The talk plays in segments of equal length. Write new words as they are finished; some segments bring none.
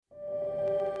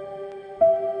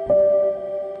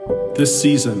This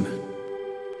season,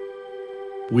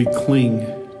 we cling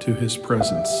to His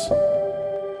presence.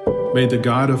 May the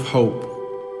God of hope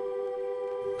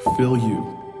fill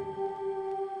you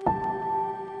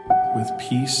with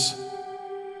peace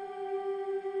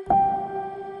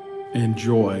and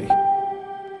joy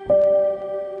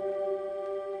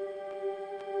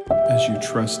as you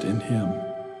trust in Him.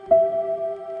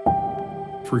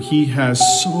 For He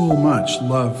has so much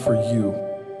love for you.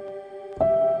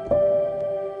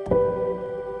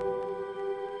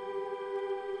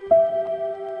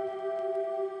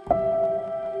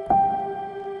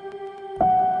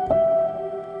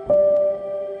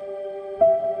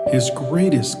 His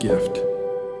greatest gift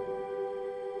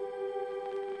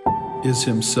is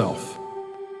Himself.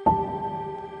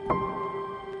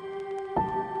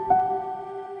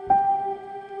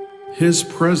 His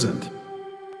present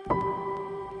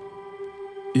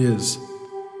is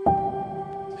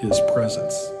His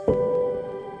presence.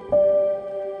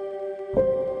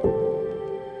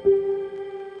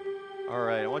 All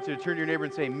right, I want you to turn to your neighbor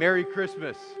and say, Merry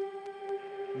Christmas.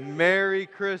 Merry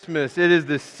Christmas. It is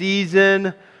the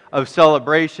season of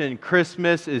celebration.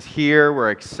 Christmas is here.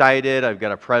 We're excited. I've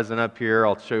got a present up here.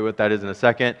 I'll show you what that is in a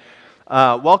second.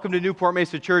 Welcome to Newport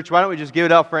Mesa Church. Why don't we just give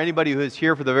it up for anybody who is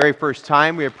here for the very first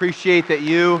time. We appreciate that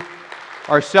you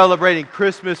are celebrating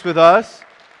Christmas with us.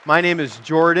 My name is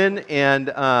Jordan,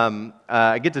 and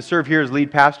I get to serve here as lead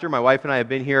pastor. My wife and I have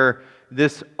been here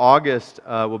this August,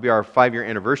 will be our 5-year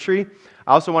anniversary.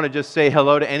 I also want to just say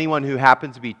hello to anyone who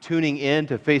happens to be tuning in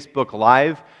to Facebook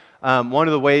Live. One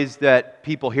of the ways that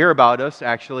people hear about us,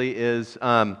 actually, is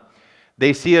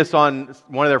they see us on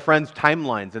one of their friends'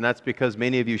 timelines, and that's because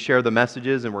many of you share the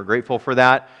messages, and we're grateful for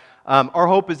that. Our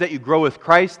hope is that you grow with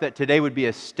Christ, that today would be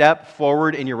a step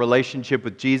forward in your relationship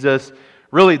with Jesus.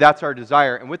 Really, that's our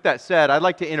desire. And with that said, I'd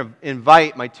like to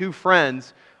invite my two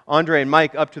friends, Andre and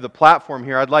Mike, up to the platform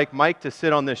here. I'd like Mike to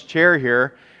sit on this chair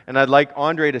here, and I'd like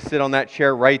Andre to sit on that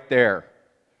chair right there.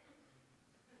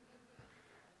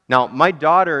 Now, my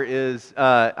daughter is,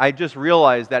 I just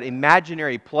realized that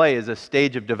imaginary play is a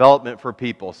stage of development for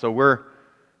people. So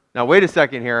now wait a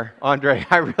second here, Andre,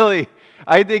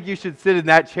 I think you should sit in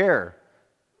that chair.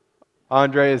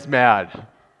 Andre is mad.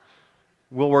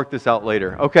 We'll work this out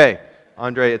later. Okay,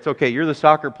 Andre, it's okay. You're the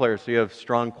soccer player, so you have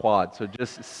strong quads. So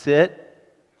just sit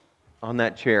on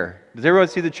that chair. Does everyone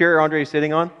see the chair Andre is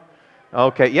sitting on?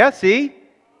 Okay, yeah, see?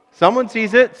 Someone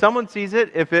sees it.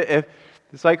 If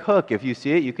it's like Hook. If you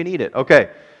see it, you can eat it. Okay.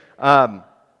 All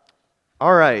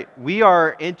right. We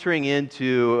are entering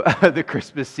into the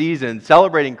Christmas season,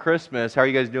 celebrating Christmas. How are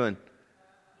you guys doing?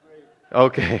 Great.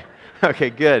 Okay. Okay,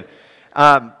 good.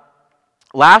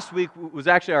 Last week was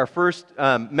actually our first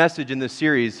message in this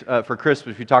series for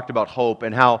Christmas. We talked about hope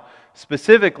and how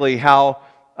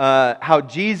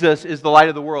Jesus is the light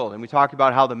of the world. And we talked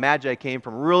about how the Magi came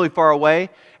from really far away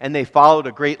and they followed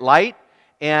a great light.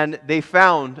 And they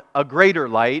found a greater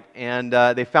light, and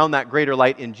they found that greater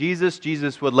light in Jesus.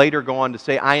 Jesus would later go on to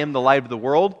say, I am the light of the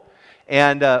world.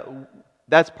 And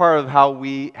that's part of how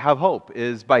we have hope,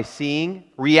 is by seeing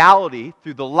reality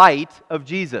through the light of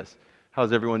Jesus.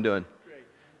 How's everyone doing? Great.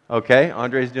 Okay,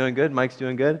 Andre's doing good, Mike's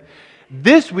doing good.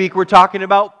 This week we're talking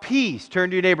about peace. Turn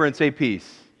to your neighbor and say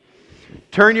peace.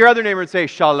 Turn to your other neighbor and say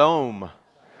shalom.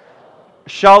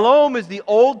 Shalom is the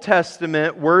Old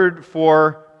Testament word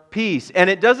for peace. And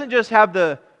it doesn't just have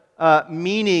the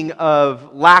meaning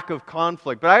of lack of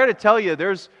conflict. But I got to tell you,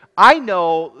 I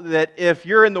know that if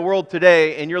you're in the world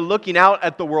today and you're looking out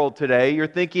at the world today, you're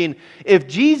thinking, if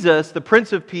Jesus, the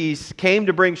Prince of Peace, came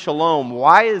to bring shalom,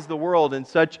 why is the world in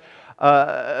such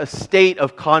a state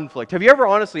of conflict? Have you ever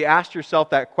honestly asked yourself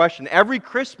that question? Every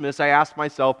Christmas I ask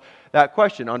myself that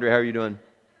question. Andre, how are you doing?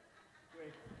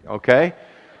 Great. Okay.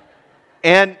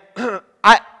 And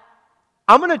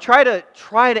I'm going to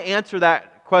try to answer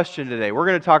that question today. We're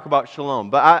going to talk about shalom.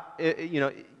 But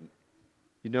you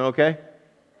doing okay?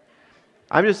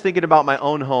 I'm just thinking about my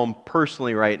own home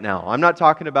personally right now. I'm not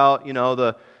talking about,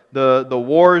 the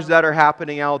wars that are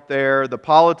happening out there, the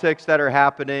politics that are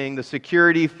happening, the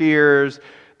security fears,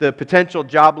 the potential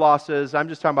job losses. I'm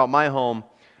just talking about my home.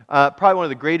 Probably one of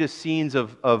the greatest scenes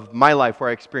of my life where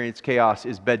I experienced chaos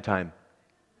is bedtime.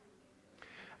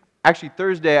 Actually,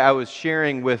 Thursday I was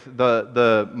sharing with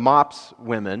the MOPS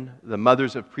women, the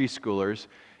mothers of preschoolers,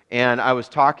 and I was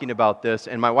talking about this,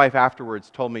 and my wife afterwards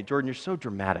told me, Jordan, you're so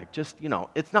dramatic. Just,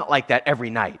 it's not like that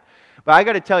every night. But I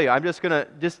got to tell you, I'm just going to,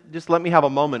 just let me have a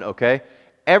moment, okay?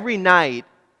 Every night,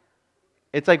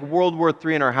 it's like World War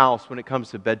III in our house when it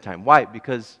comes to bedtime. Why?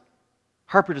 Because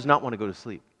Harper does not want to go to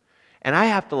sleep. And I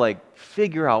have to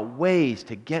figure out ways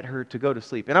to get her to go to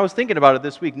sleep. And I was thinking about it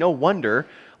this week. No wonder,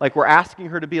 we're asking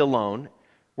her to be alone.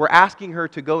 We're asking her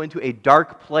to go into a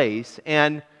dark place.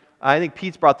 And I think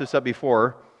Pete's brought this up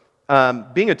before.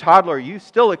 Being a toddler, you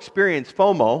still experience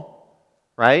FOMO,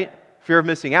 right? Fear of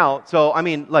missing out. So,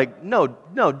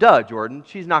 no, duh, Jordan.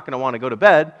 She's not going to want to go to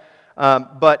bed.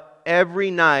 But every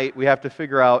night we have to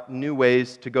figure out new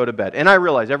ways to go to bed. And I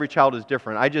realize every child is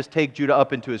different. I just take Judah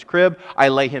up into his crib, I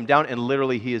lay him down, and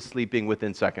literally he is sleeping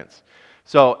within seconds.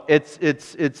 So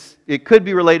it could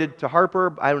be related to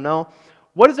Harper, I don't know.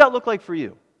 What does that look like for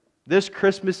you? This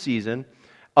Christmas season,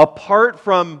 apart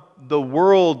from the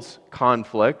world's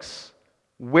conflicts,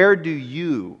 where do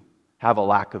you have a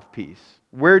lack of peace?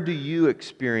 Where do you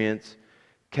experience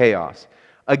chaos?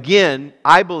 Again,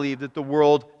 I believe that the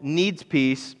world needs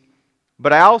peace,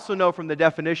 but I also know from the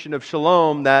definition of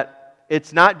shalom that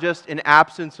it's not just an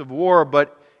absence of war,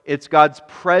 but it's God's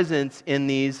presence in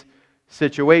these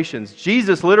situations.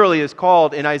 Jesus literally is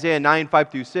called in Isaiah 9,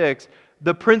 5-6,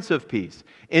 the Prince of Peace.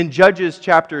 In Judges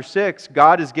chapter 6,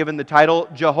 God is given the title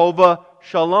Jehovah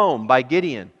Shalom by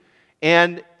Gideon.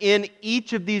 And in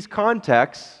each of these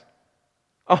contexts,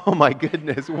 oh my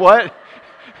goodness, what?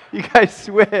 You guys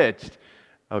switched.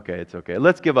 Okay, it's okay.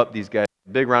 Let's give up these guys a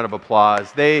big round of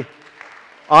applause.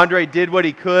 Andre did what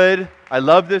he could. I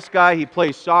love this guy. He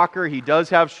plays soccer. He does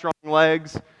have strong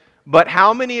legs. But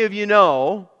how many of you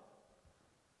know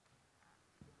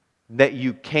that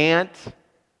you can't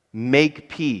make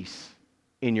peace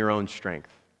in your own strength?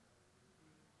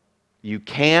 You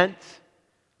can't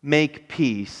make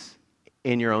peace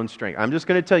in your own strength. I'm just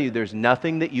going to tell you, there's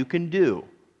nothing that you can do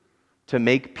to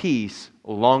make peace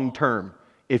long term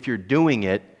if you're doing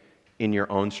it in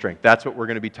your own strength. That's what we're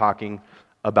going to be talking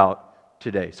about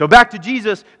today. So back to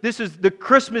Jesus. This is the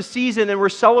Christmas season, and we're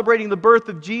celebrating the birth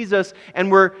of Jesus,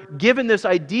 and we're given this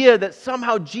idea that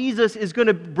somehow Jesus is going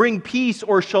to bring peace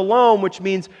or shalom, which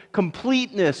means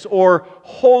completeness or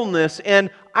wholeness.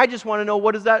 And I just want to know,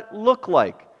 what does that look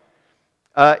like?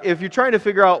 If you're trying to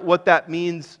figure out what that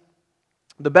means,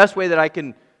 the best way that I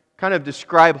can kind of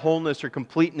describe wholeness or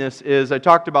completeness is, I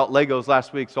talked about Legos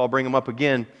last week, so I'll bring them up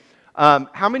again.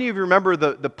 How many of you remember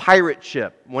the pirate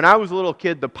ship? When I was a little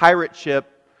kid, the pirate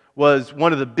ship was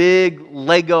one of the big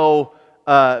Lego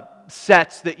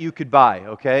sets that you could buy,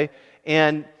 okay?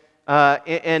 And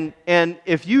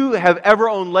if you have ever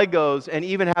owned Legos and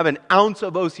even have an ounce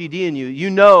of OCD in you, you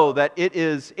know that it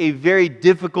is a very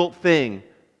difficult thing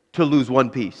to lose one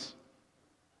piece.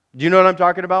 Do you know what I'm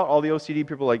talking about? All the OCD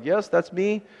people are like, yes, that's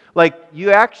me.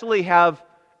 You actually have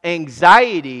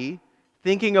anxiety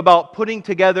thinking about putting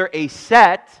together a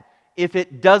set if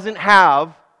it doesn't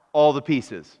have all the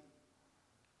pieces.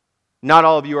 Not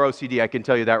all of you are OCD, I can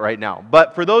tell you that right now.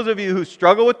 But for those of you who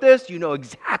struggle with this, you know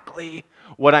exactly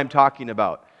what I'm talking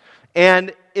about.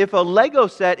 And if a Lego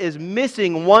set is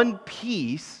missing one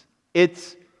piece,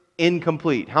 it's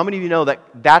incomplete. How many of you know that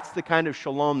that's the kind of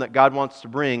shalom that God wants to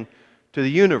bring to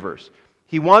the universe?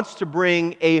 He wants to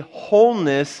bring a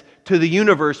wholeness to the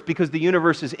universe because the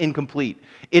universe is incomplete.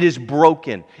 It is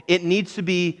broken. It needs to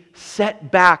be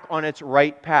set back on its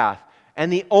right path.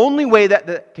 And the only way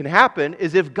that can happen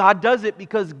is if God does it,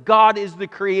 because God is the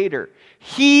creator.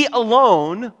 He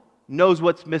alone knows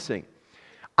what's missing.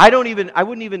 I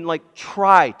wouldn't even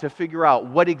try to figure out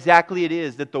what exactly it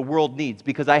is that the world needs,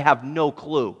 because I have no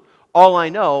clue. All I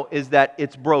know is that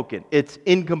it's broken. It's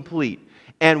incomplete.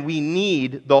 And we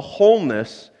need the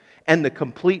wholeness and the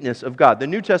completeness of God. The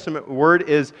New Testament word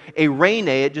is eirene.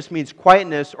 It just means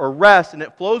quietness or rest, and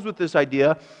it flows with this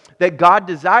idea that God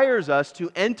desires us to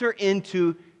enter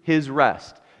into His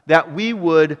rest, that we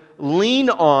would lean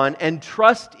on and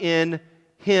trust in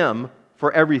Him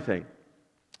for everything.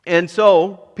 And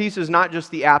so, peace is not just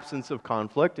the absence of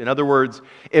conflict. In other words,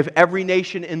 if every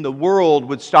nation in the world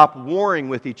would stop warring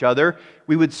with each other,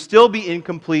 we would still be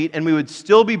incomplete and we would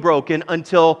still be broken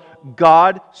until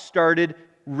God started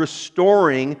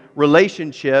restoring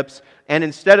relationships. And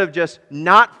instead of just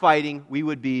not fighting, we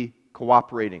would be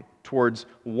cooperating towards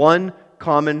one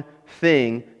common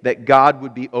thing that God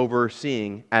would be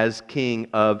overseeing as king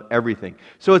of everything.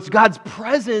 So it's God's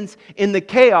presence in the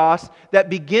chaos that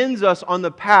begins us on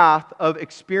the path of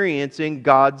experiencing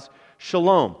God's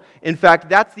shalom. In fact,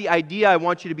 that's the idea I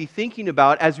want you to be thinking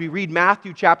about as we read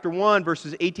Matthew chapter 1,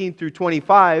 verses 18 through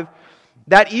 25,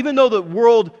 that even though the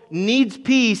world needs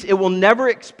peace, it will never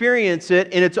experience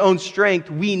it in its own strength.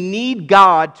 We need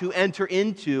God to enter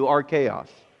into our chaos.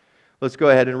 Let's go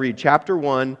ahead and read chapter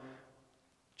 1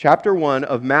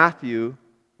 of Matthew,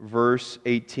 verse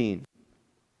 18.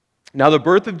 Now the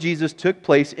birth of Jesus took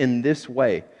place in this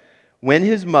way. When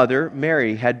his mother,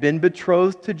 Mary, had been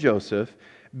betrothed to Joseph,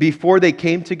 before they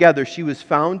came together, she was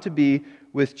found to be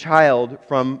with child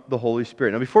from the Holy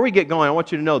Spirit. Now, before we get going, I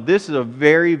want you to know this is a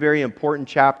very, very important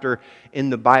chapter in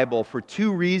the Bible for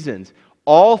two reasons.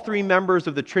 All three members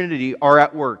of the Trinity are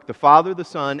at work, the Father, the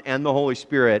Son, and the Holy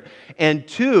Spirit. And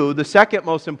two, the second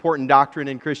most important doctrine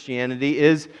in Christianity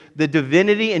is the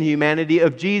divinity and humanity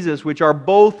of Jesus, which are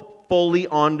both fully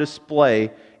on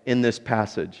display in this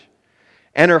passage.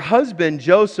 And her husband,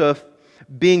 Joseph,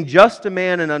 being just a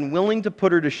man and unwilling to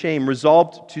put her to shame,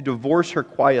 resolved to divorce her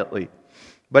quietly.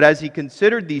 But as he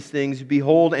considered these things,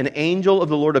 behold, an angel of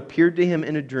the Lord appeared to him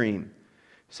in a dream,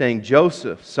 saying,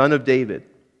 Joseph, son of David,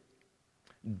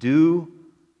 do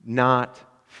not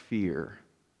fear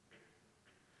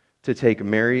to take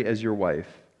Mary as your wife,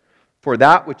 for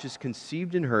that which is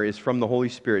conceived in her is from the Holy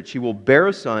Spirit. She will bear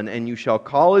a son, and you shall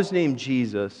call his name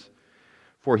Jesus,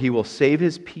 for he will save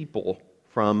his people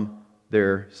from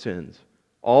their sins.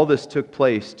 All this took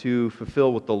place to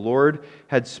fulfill what the Lord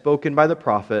had spoken by the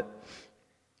prophet.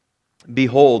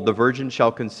 Behold, the virgin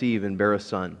shall conceive and bear a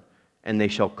son, and they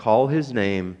shall call his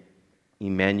name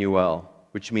Emmanuel,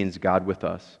 which means God with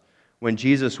us. When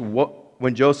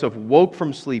Joseph woke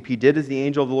from sleep, he did as the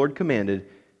angel of the Lord commanded.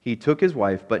 He took his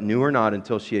wife, but knew her not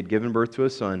until she had given birth to a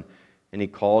son, and he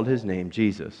called his name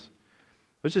Jesus.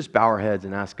 Let's just bow our heads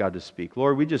and ask God to speak.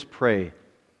 Lord, we just pray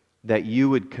that you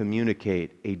would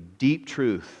communicate a deep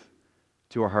truth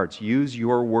to our hearts. Use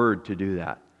your word to do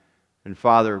that. And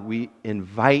Father, we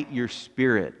invite your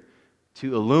Spirit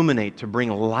to illuminate, to bring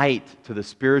light to the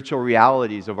spiritual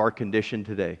realities of our condition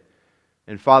today.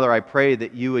 And Father, I pray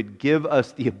that you would give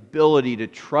us the ability to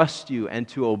trust you and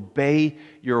to obey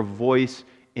your voice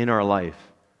in our life.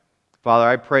 Father,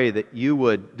 I pray that you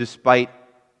would, despite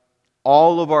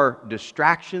all of our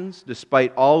distractions,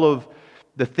 despite all of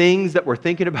the things that we're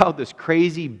thinking about this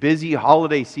crazy, busy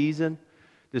holiday season,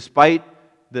 despite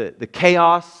the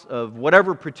chaos of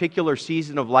whatever particular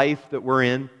season of life that we're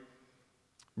in,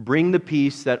 bring the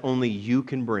peace that only you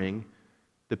can bring,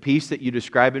 the peace that you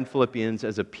describe in Philippians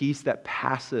as a peace that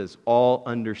passes all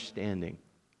understanding.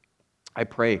 I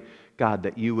pray, God,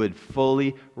 that you would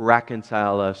fully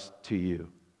reconcile us to you.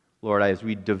 Lord, as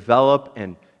we develop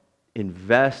and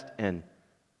invest and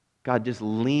God, just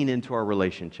lean into our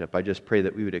relationship. I just pray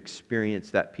that we would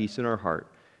experience that peace in our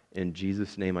heart. In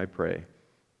Jesus' name I pray.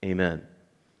 Amen.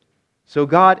 So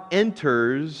God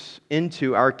enters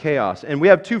into our chaos. And we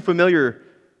have two familiar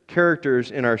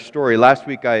characters in our story. Last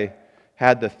week I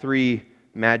had the three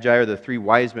magi, or the three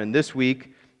wise men. This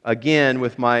week, again,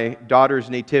 with my daughter's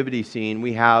nativity scene,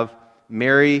 we have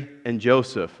Mary and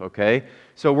Joseph, okay?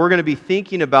 So we're going to be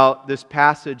thinking about this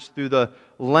passage through the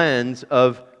lens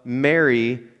of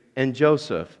Mary and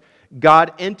Joseph.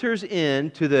 God enters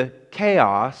into the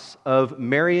chaos of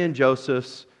Mary and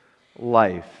Joseph's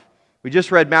life. We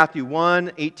just read Matthew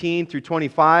 1:18 through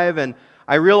 25, and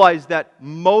I realize that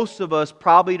most of us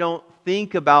probably don't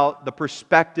think about the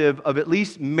perspective of at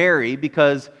least Mary,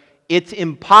 because it's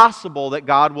impossible that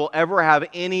God will ever have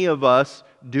any of us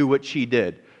do what she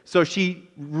did. So she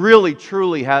really,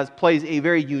 truly plays a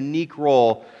very unique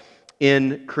role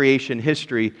in creation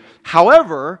history.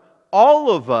 However,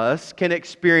 all of us can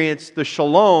experience the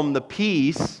shalom, the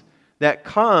peace that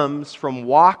comes from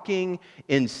walking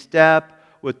in step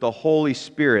with the Holy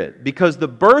Spirit. Because the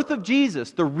birth of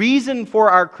Jesus, the reason for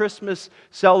our Christmas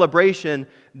celebration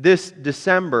this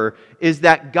December, is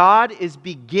that God is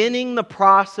beginning the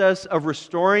process of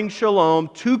restoring shalom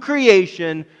to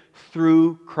creation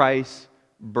through Christ's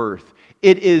birth.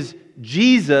 It is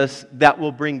Jesus that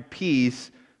will bring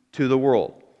peace to the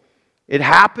world. It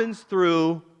happens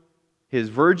through His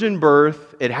virgin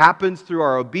birth. It happens through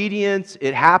our obedience.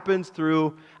 It happens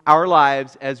through our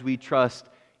lives as we trust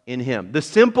in Him. The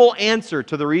simple answer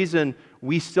to the reason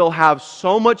we still have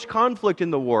so much conflict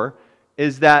in the war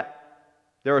is that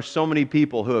there are so many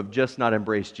people who have just not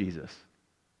embraced Jesus.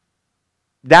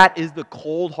 That is the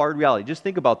cold, hard reality. Just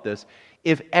think about this.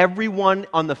 If everyone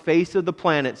on the face of the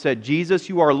planet said, Jesus,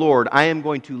 you are Lord, I am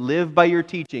going to live by your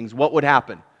teachings, what would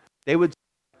happen? They would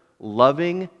start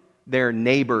loving their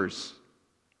neighbors.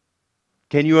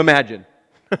 Can you imagine?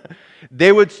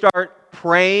 They would start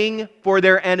praying for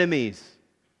their enemies.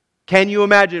 Can you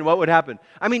imagine what would happen?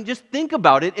 I mean, just think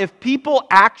about it. If people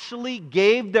actually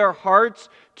gave their hearts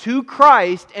to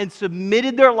Christ and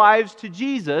submitted their lives to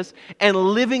Jesus and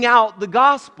living out the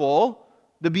gospel,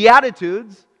 the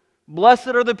Beatitudes, blessed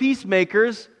are the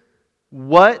peacemakers,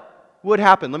 what would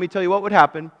happen? Let me tell you what would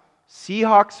happen.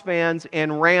 Seahawks fans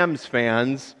and Rams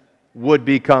fans would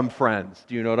become friends.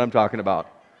 Do you know what I'm talking about?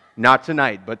 Not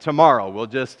tonight, but tomorrow. We'll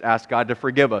just ask God to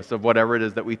forgive us of whatever it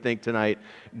is that we think tonight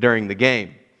during the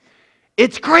game.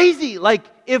 It's crazy, like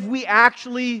if we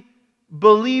actually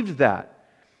believed that.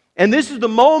 And this is the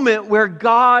moment where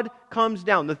God comes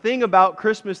down. The thing about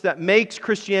Christmas that makes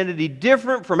Christianity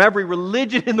different from every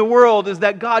religion in the world is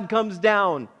that God comes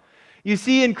down. You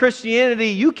see, in Christianity,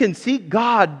 you can seek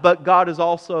God, but God is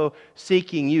also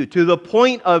seeking you to the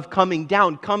point of coming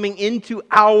down, coming into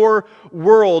our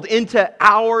world, into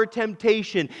our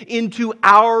temptation, into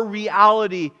our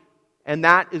reality. And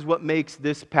that is what makes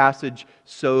this passage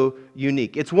so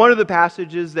unique. It's one of the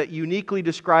passages that uniquely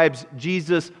describes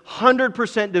Jesus'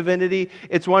 100% divinity.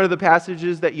 It's one of the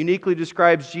passages that uniquely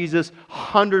describes Jesus'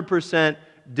 100%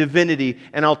 divinity.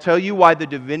 And I'll tell you why the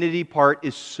divinity part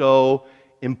is so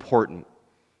important.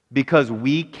 Because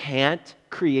we can't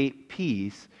create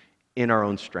peace in our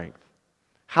own strength.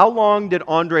 How long did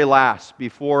Andre last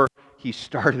before he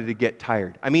started to get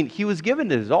tired? I mean, he was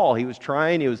giving it his all. He was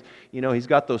trying. He's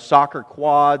got those soccer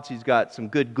quads. He's got some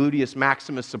good gluteus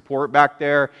maximus support back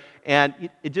there. And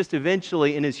it just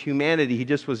eventually, in his humanity, he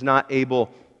just was not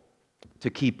able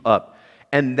to keep up.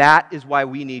 And that is why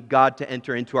we need God to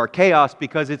enter into our chaos,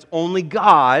 because it's only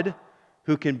God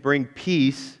who can bring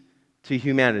peace to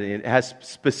humanity. And it has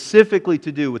specifically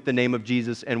to do with the name of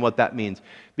Jesus and what that means.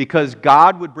 Because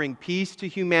God would bring peace to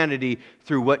humanity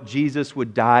through what Jesus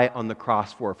would die on the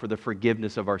cross for the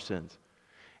forgiveness of our sins.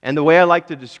 And the way I like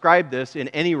to describe this, in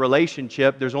any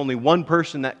relationship, there's only one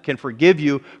person that can forgive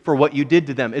you for what you did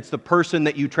to them. It's the person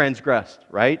that you transgressed,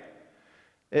 right?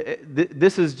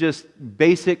 This is just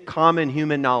basic common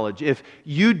human knowledge. If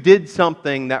you did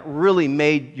something that really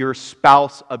made your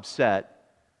spouse upset,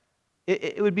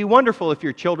 it would be wonderful if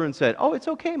your children said, "Oh, it's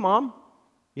okay, Mom.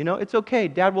 It's okay.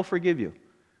 Dad will forgive you."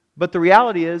 But the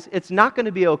reality is, it's not going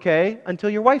to be okay until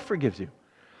your wife forgives you.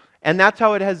 And that's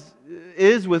how it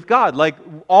is with God. Like,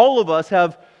 all of us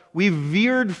we've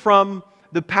veered from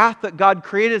the path that God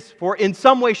created us for in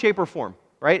some way, shape, or form,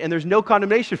 right? And there's no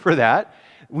condemnation for that.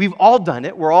 We've all done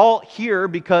it. We're all here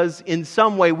because in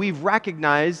some way we've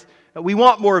recognized that we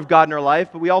want more of God in our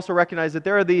life, but we also recognize that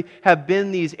there have been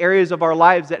these areas of our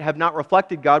lives that have not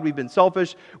reflected God. We've been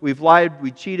selfish, we've lied,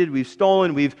 we've cheated, we've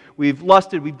stolen, we've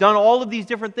lusted, we've done all of these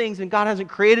different things, and God hasn't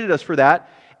created us for that.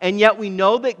 And yet we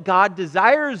know that God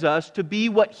desires us to be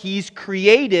what He's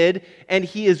created, and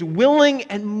He is willing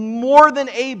and more than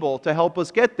able to help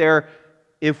us get there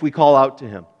if we call out to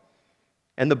Him.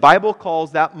 And the Bible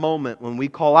calls that moment when we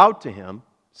call out to Him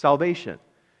salvation.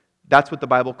 That's what the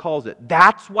Bible calls it.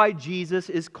 That's why Jesus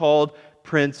is called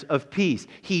Prince of Peace.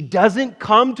 He doesn't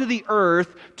come to the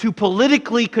earth to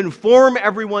politically conform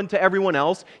everyone to everyone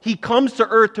else. He comes to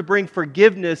earth to bring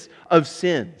forgiveness of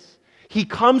sins. He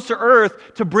comes to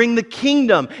earth to bring the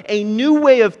kingdom, a new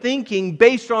way of thinking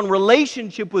based on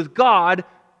relationship with God,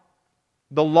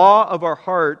 the law of our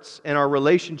hearts and our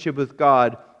relationship with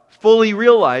God, fully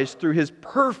realized through His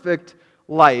perfect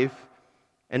life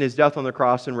and His death on the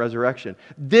cross and resurrection.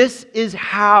 This is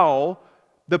how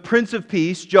the Prince of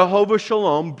Peace, Jehovah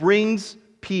Shalom, brings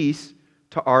peace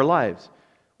to our lives.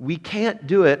 We can't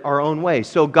do it our own way.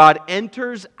 So God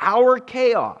enters our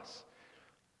chaos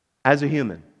as a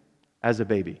human, as a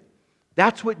baby.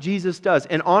 That's what Jesus does.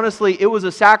 And honestly, it was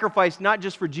a sacrifice not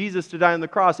just for Jesus to die on the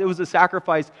cross, it was a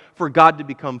sacrifice for God to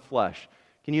become flesh.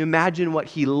 Can you imagine what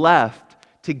He left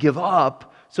to give up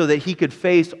so that He could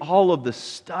face all of the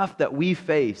stuff that we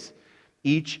face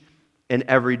each and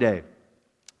every day?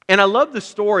 And I love the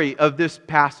story of this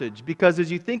passage because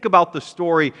as you think about the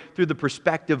story through the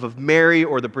perspective of Mary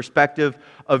or the perspective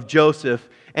of Joseph,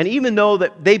 and even though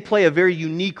that they play a very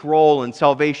unique role in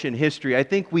salvation history, I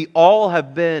think we all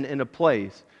have been in a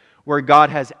place where God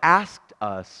has asked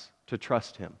us to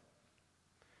trust Him.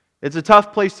 It's a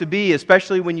tough place to be,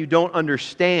 especially when you don't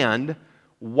understand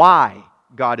why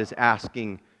God is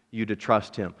asking you to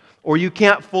trust Him, or you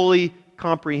can't fully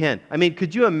comprehend. I mean,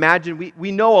 could you imagine?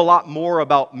 We know a lot more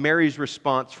about Mary's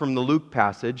response from the Luke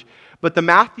passage, but the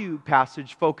Matthew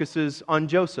passage focuses on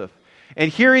Joseph. And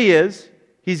here he is.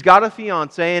 He's got a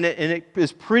fiancée, and it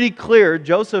is pretty clear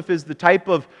Joseph is the type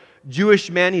of Jewish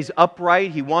man. He's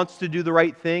upright. He wants to do the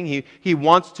right thing. He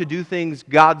wants to do things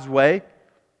God's way.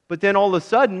 But then all of a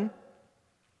sudden,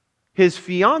 his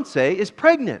fiancée is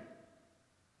pregnant.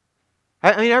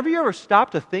 I mean, have you ever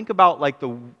stopped to think about like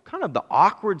the kind of the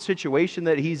awkward situation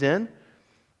that he's in?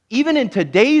 Even in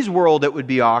today's world, it would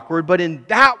be awkward, but in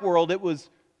that world, it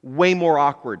was way more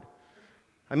awkward.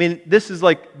 I mean, this is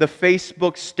like the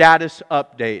Facebook status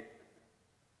update.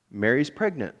 Mary's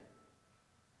pregnant.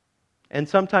 And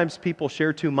sometimes people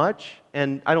share too much,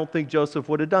 and I don't think Joseph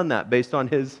would have done that based on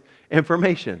his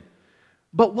information.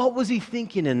 But what was he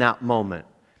thinking in that moment?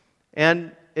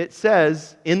 And it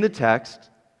says in the text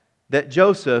that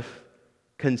Joseph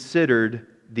considered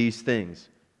these things.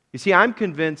 You see, I'm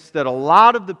convinced that a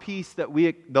lot of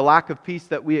the lack of peace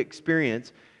that we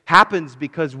experience happens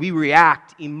because we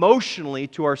react emotionally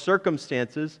to our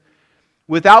circumstances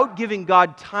without giving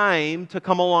God time to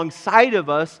come alongside of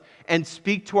us and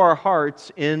speak to our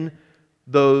hearts in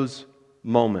those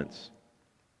moments.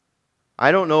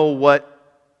 I don't know what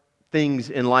things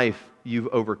in life you've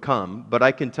overcome, but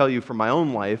I can tell you from my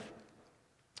own life,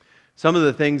 some of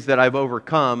the things that I've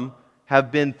overcome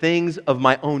have been things of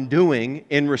my own doing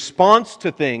in response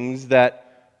to things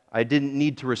that I didn't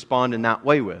need to respond in that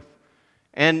way with.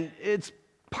 And it's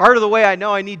part of the way I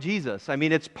know I need Jesus. I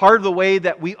mean, it's part of the way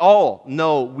that we all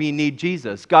know we need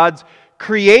Jesus. God's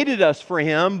created us for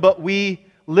Him, but we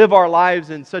live our lives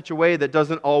in such a way that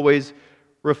doesn't always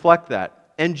reflect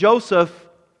that. And Joseph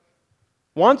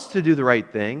wants to do the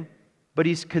right thing, but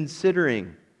he's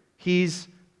considering. He's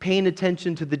paying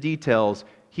attention to the details.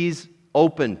 He's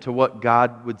open to what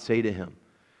God would say to him.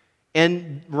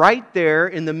 And right there,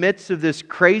 in the midst of this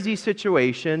crazy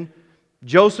situation,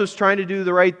 Joseph's trying to do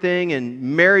the right thing, and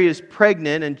Mary is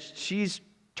pregnant, and she's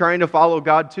trying to follow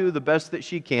God too, the best that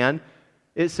she can.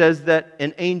 It says that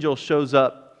an angel shows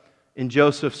up in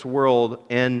Joseph's world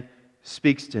and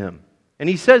speaks to him. And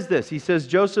he says this, he says,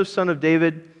 "Joseph, son of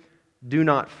David, do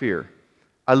not fear."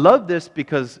 I love this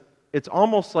because it's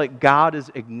almost like God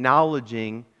is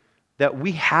acknowledging that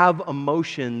we have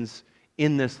emotions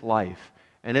in this life.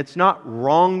 And it's not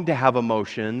wrong to have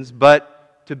emotions,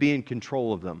 but to be in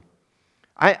control of them.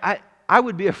 I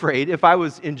would be afraid if I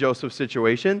was in Joseph's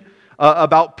situation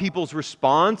about people's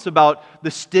response, about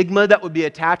the stigma that would be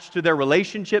attached to their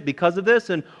relationship because of this,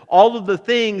 and all of the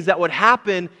things that would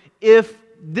happen if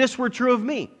this were true of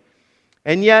me.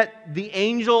 And yet, the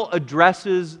angel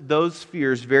addresses those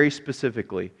fears very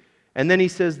specifically. And then he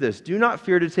says this, "Do not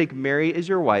fear to take Mary as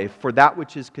your wife, for that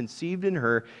which is conceived in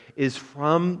her is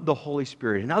from the Holy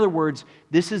Spirit." In other words,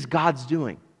 this is God's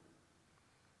doing.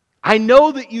 I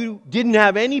know that you didn't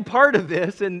have any part of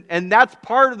this, and that's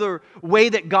part of the way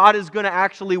that God is going to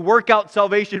actually work out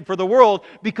salvation for the world,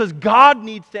 because God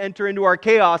needs to enter into our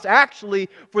chaos, actually,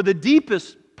 for the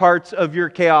deepest parts of your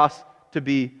chaos to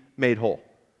be made whole.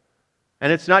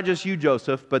 And it's not just you,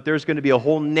 Joseph, but there's going to be a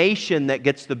whole nation that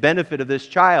gets the benefit of this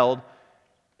child.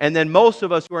 And then most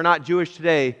of us who are not Jewish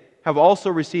today have also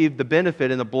received the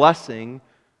benefit and the blessing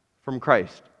from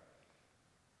Christ.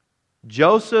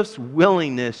 Joseph's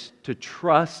willingness to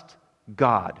trust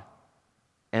God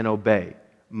and obey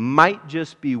might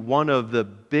just be one of the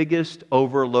biggest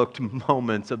overlooked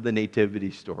moments of the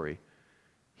nativity story.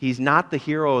 He's not the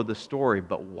hero of the story,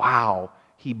 but wow,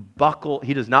 he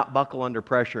does not buckle under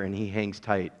pressure, and he hangs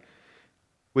tight.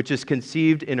 "Which is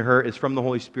conceived in her is from the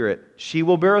Holy Spirit. She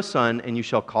will bear a son, and you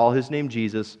shall call his name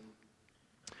Jesus,"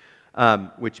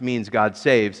 which means God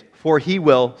saves, "for he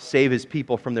will save his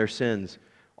people from their sins."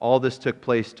 All this took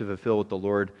place to fulfill what the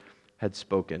Lord had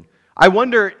spoken. I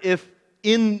wonder if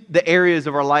in the areas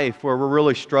of our life where we're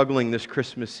really struggling this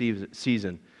Christmas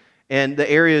season, and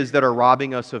the areas that are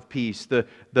robbing us of peace,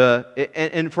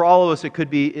 and for all of us, it could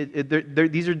be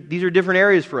these are different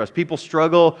areas for us. People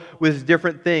struggle with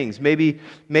different things. Maybe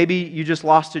you just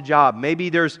lost a job. Maybe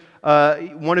there's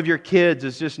one of your kids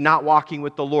is just not walking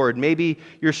with the Lord. Maybe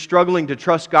you're struggling to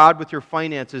trust God with your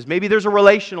finances. Maybe there's a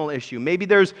relational issue. Maybe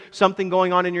there's something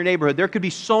going on in your neighborhood. There could be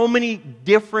so many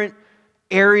different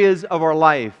areas of our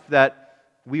life that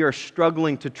we are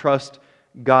struggling to trust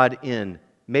God in.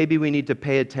 Maybe we need to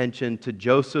pay attention to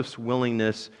Joseph's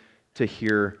willingness to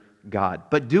hear God.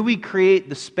 But do we create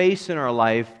the space in our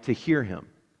life to hear Him?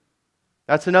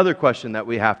 That's another question that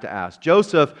we have to ask.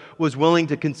 Joseph was willing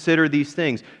to consider these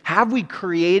things. Have we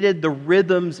created the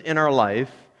rhythms in our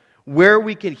life where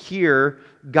we can hear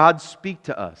God speak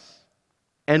to us?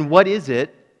 And what is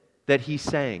it that He's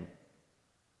saying?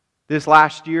 This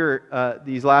last year,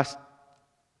 these last,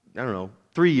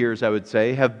 3 years, I would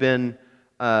say, have been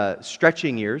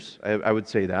stretching years. I would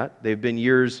say that. They've been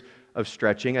years of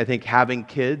stretching. I think having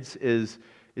kids is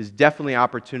definitely an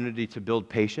opportunity to build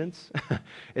patience.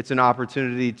 It's an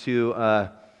opportunity to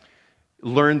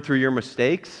learn through your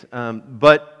mistakes.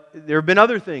 But there have been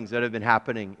other things that have been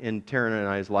happening in Taryn and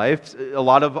I's life. A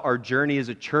lot of our journey as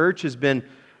a church has been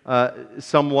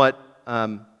somewhat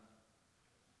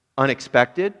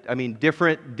unexpected. I mean,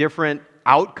 different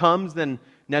outcomes than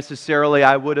necessarily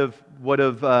I would have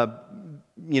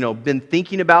been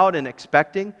thinking about and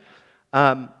expecting.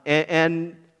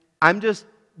 And I'm just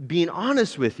being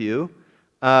honest with you.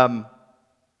 I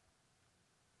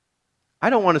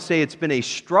don't want to say it's been a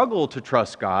struggle to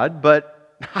trust God,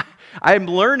 but I'm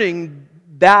learning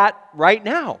that right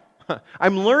now.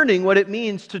 I'm learning what it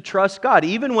means to trust God,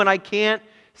 even when I can't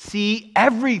see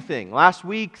everything. Last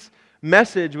week's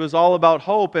message was all about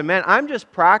hope, and man, I'm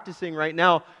just practicing right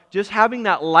now, just having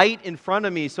that light in front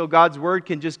of me so God's Word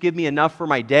can just give me enough for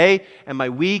my day and my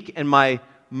week and my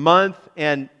month,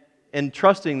 and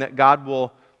trusting that God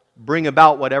will bring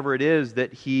about whatever it is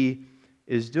that He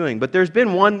is doing. But there's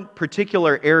been one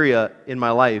particular area in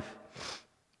my life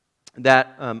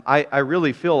that I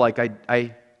really feel like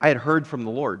I had heard from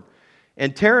the Lord.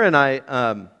 And Tara and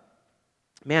I,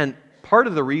 man, part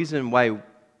of the reason why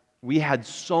we had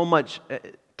so much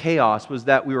chaos was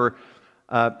that we were,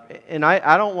 and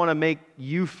I don't want to make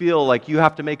you feel like you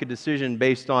have to make a decision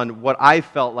based on what I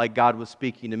felt like God was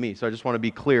speaking to me. So I just want to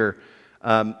be clear.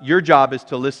 Your job is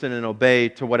to listen and obey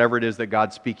to whatever it is that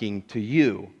God's speaking to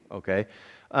you, okay?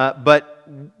 But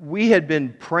we had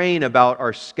been praying about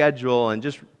our schedule and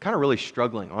just kind of really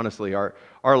struggling, honestly. Our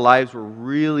lives were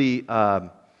really,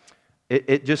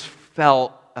 it just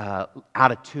felt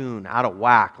out of tune, out of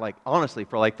whack, like honestly,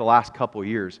 for like the last couple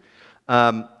years.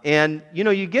 And, you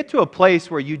know, you get to a place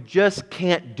where you just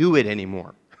can't do it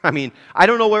anymore. I mean, I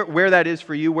don't know where that is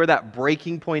for you, where that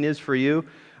breaking point is for you,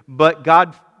 but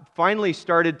God finally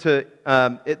started to,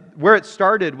 where it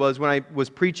started was when I was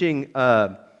preaching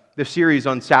the series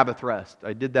on Sabbath rest.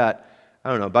 I did that, I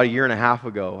don't know, about a year and a half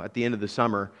ago at the end of the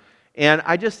summer. And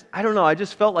I don't know, I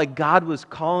just felt like God was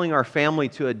calling our family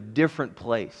to a different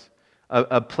place.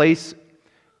 A place,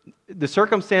 the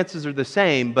circumstances are the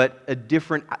same, but a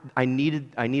different, I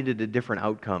needed a different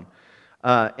outcome.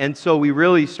 And so we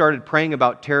really started praying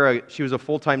about Tara. She was a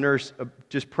full-time nurse,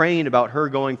 just praying about her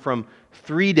going from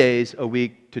 3 days a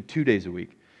week to 2 days a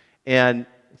week. And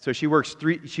so she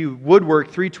would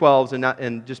work 3 12s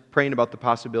and just praying about the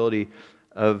possibility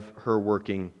of her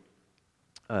working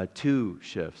 2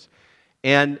 shifts.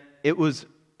 And it was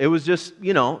just,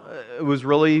 you know, it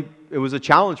was a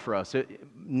challenge for us.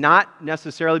 Not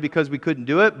necessarily because we couldn't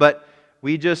do it, but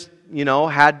we just, you know,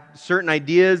 had certain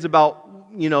ideas about,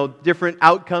 you know, different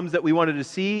outcomes that we wanted to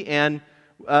see. And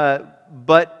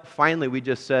but finally we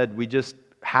just said, we just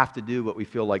have to do what we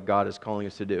feel like God is calling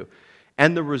us to do.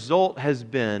 And the result has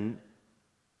been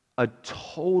a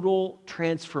total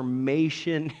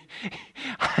transformation.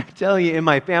 I'm telling you, in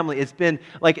my family, it's been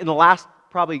like in the last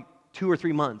probably 2 or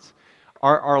 3 months,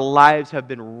 our lives have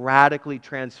been radically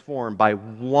transformed by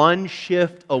 1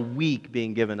 shift a week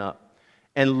being given up.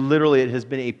 And literally, it has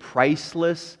been a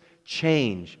priceless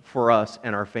change for us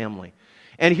and our family.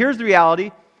 And here's the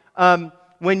reality.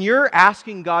 When you're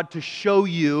asking God to show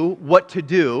you what to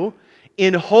do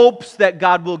in hopes that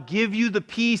God will give you the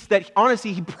peace that,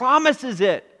 honestly, He promises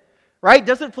it, right?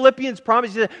 Doesn't Philippians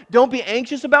promise? He said, don't be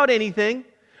anxious about anything,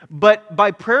 but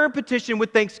by prayer and petition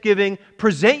with thanksgiving,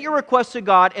 present your requests to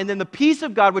God, and then the peace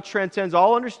of God, which transcends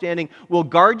all understanding, will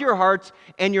guard your hearts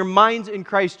and your minds in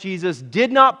Christ Jesus.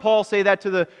 Did not Paul say that to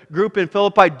the group in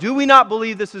Philippi? Do we not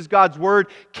believe this is God's word?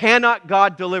 Cannot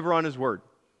God deliver on His word?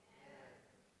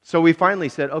 So we finally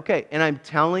said, okay, and I'm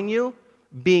telling you,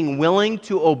 being willing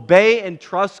to obey and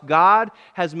trust God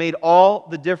has made all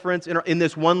the difference in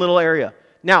this one little area.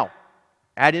 Now,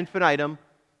 ad infinitum,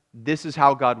 this is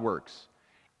how God works.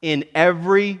 In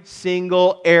every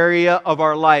single area of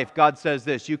our life, God says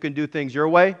this: you can do things your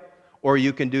way, or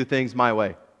you can do things my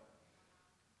way.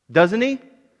 Doesn't He?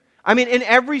 I mean, in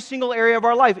every single area of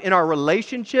our life, in our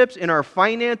relationships, in our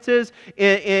finances,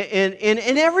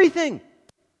 in everything.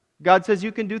 God says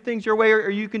you can do things your way,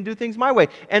 or you can do things my way.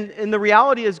 And the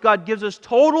reality is God gives us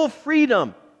total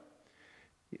freedom.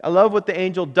 I love what the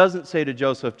angel doesn't say to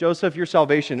Joseph. Joseph, your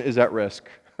salvation is at risk.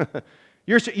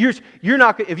 You're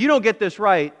not, if you don't get this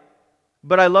right.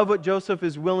 But I love what Joseph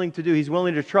is willing to do. He's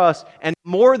willing to trust. And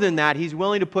more than that, he's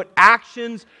willing to put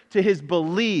actions to his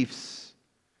beliefs.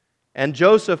 And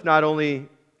Joseph not only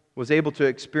was able to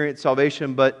experience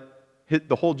salvation, but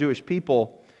the whole Jewish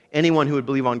people, anyone who would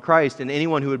believe on Christ, and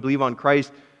anyone who would believe on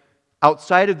Christ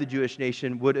outside of the Jewish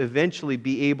nation would eventually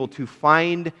be able to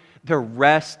find their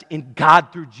rest in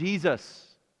God through Jesus.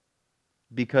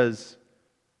 Because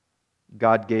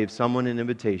God gave someone an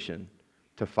invitation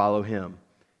to follow Him.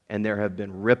 And there have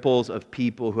been ripples of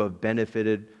people who have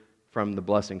benefited from the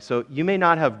blessing. So you may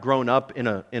not have grown up in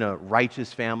a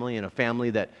righteous family, in a family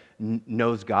that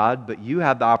knows God, but you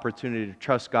have the opportunity to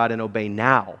trust God and obey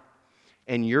now.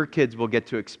 And your kids will get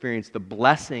to experience the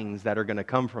blessings that are going to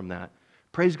come from that.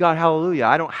 Praise God, hallelujah.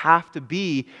 I don't have to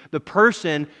be the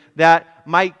person that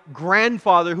my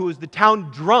grandfather, who was the town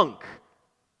drunk,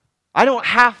 I don't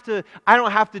have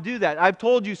to do that. I've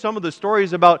told you some of the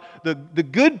stories about the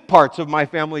good parts of my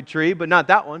family tree, but not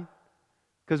that one.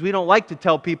 because we don't like to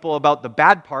tell people about the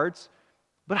bad parts.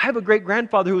 But I have a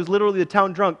great-grandfather who was literally the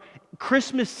town drunk.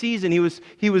 Christmas season, he was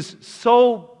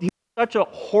such a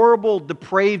horrible,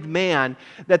 depraved man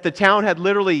that the town had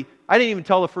literally, I didn't even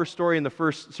tell the first story in the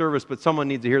first service, but someone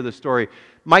needs to hear this story.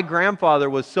 My grandfather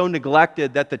was so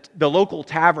neglected that the local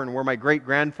tavern where my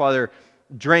great-grandfather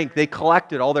drank, they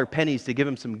collected all their pennies to give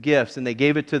him some gifts, and they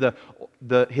gave it to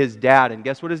his dad. And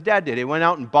guess what his dad did? He went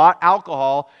out and bought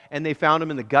alcohol, and they found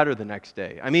him in the gutter the next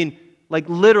day. I mean, like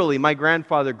literally, my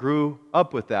grandfather grew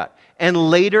up with that. And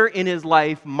later in his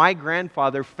life, my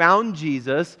grandfather found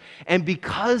Jesus, and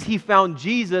because he found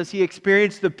Jesus, he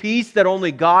experienced the peace that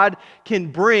only God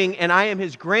can bring. And I am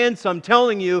his grandson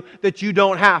telling you that you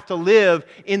don't have to live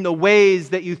in the ways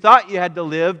that you thought you had to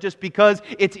live. Just because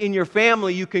it's in your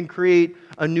family, you can create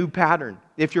a new pattern.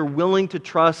 If you're willing to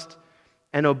trust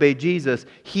and obey Jesus,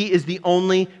 he is the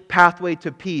only pathway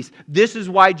to peace. This is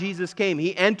why Jesus came.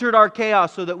 He entered our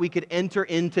chaos so that we could enter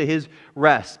into his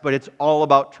rest. But it's all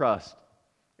about trust.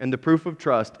 And the proof of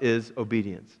trust is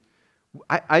obedience.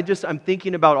 I'm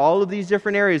thinking about all of these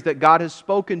different areas that God has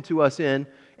spoken to us in,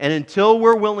 and until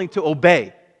we're willing to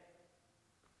obey,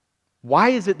 why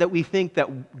is it that we think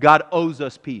that God owes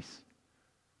us peace?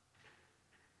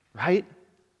 Right?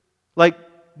 Like,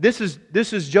 this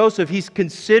is Joseph. He's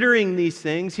considering these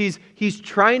things. He's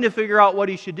trying to figure out what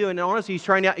he should do. And honestly, he's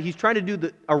trying to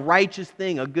do a righteous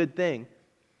thing, a good thing.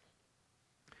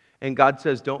 And God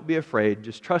says, don't be afraid.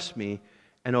 Just trust me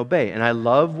and obey. And I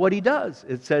love what he does.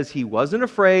 It says he wasn't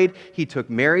afraid. He took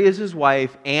Mary as his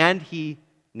wife, and he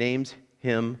names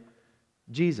him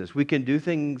Jesus. We can do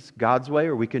things God's way,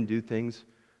 or we can do things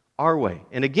our way.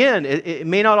 And again, it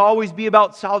may not always be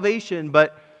about salvation,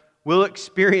 but we'll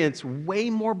experience way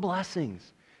more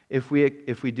blessings if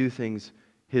we do things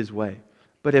his way.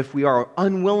 But if we are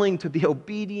unwilling to be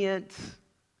obedient,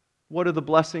 what are the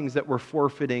blessings that we're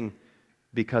forfeiting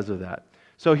because of that?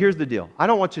 So here's the deal. I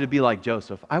don't want you to be like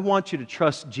Joseph. I want you to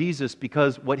trust Jesus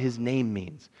because what his name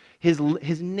means. His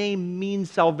name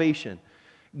means salvation.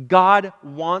 God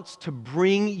wants to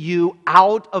bring you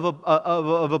out of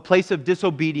a place of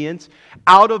disobedience,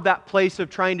 out of that place of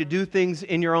trying to do things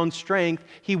in your own strength.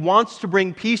 He wants to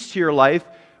bring peace to your life,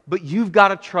 but you've got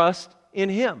to trust in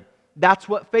him. That's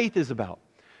what faith is about.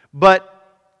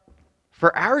 But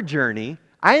for our journey,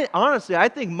 I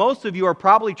think most of you are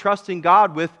probably trusting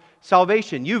God with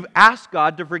salvation. You've asked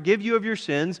God to forgive you of your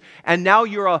sins, and now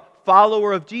you're a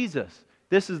follower of Jesus.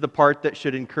 This is the part that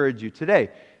should encourage you today.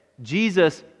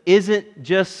 Jesus isn't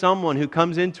just someone who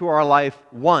comes into our life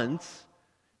once.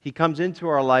 He comes into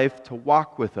our life to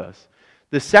walk with us.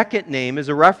 The second name is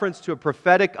a reference to a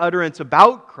prophetic utterance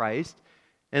about Christ,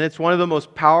 and it's one of the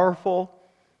most powerful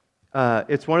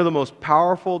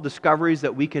discoveries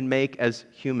that we can make as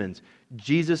humans.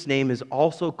 Jesus' name is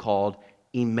also called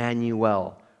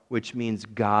Emmanuel, which means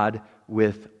God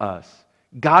with us.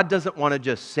 God doesn't want to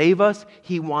just save us,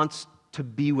 he wants to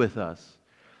be with us.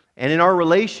 And in our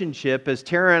relationship, as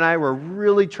Tara and I were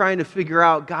really trying to figure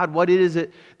out, God, what is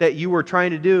it that you were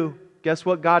trying to do? Guess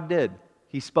what God did?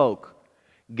 He spoke.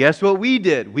 Guess what we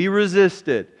did? We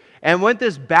resisted. And went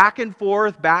this back and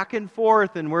forth,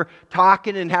 and we're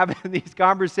talking and having these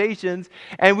conversations,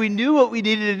 and we knew what we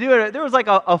needed to do. There was like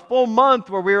a full month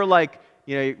where we were like,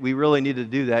 we really need to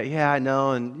do that. Yeah, I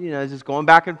know, and just going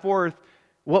back and forth.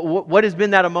 What has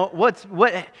been that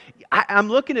I'm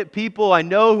looking at people I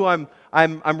know who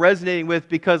I'm resonating with,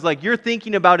 because like you're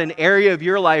thinking about an area of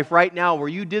your life right now where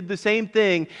you did the same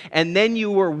thing, and then you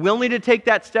were willing to take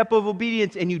that step of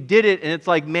obedience and you did it, and it's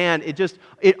like, man,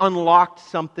 it unlocked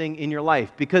something in your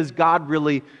life because God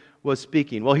really was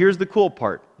speaking. Well, here's the cool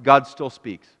part. God still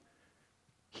speaks.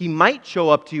 He might show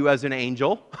up to you as an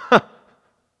angel,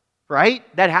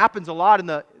 right? That happens a lot in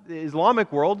the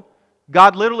Islamic world.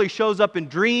 God literally shows up in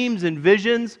dreams and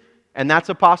visions, and that's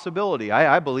a possibility.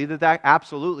 I believe that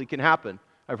absolutely can happen.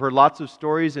 I've heard lots of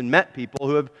stories and met people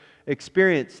who have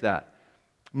experienced that.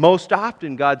 Most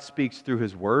often, God speaks through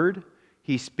his word.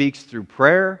 He speaks through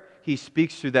prayer. He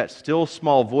speaks through that still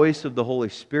small voice of the Holy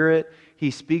Spirit.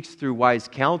 He speaks through wise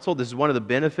counsel. This is one of the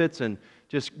benefits and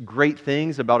just great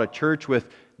things about a church with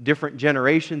different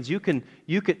generations. You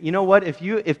know what,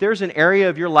 if there's an area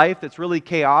of your life that's really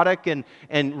chaotic and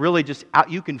really just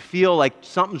you can feel like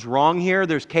something's wrong here,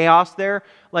 there's chaos there,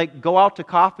 like go out to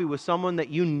coffee with someone that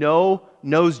you know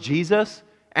knows Jesus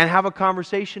and have a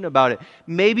conversation about it.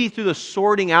 Maybe through the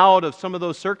sorting out of some of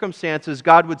those circumstances,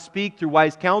 God would speak through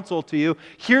wise counsel to you.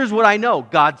 Here's what I know,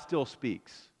 God still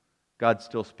speaks. God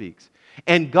still speaks.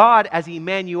 And God, as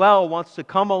Emmanuel, wants to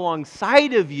come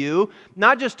alongside of you,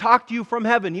 not just talk to you from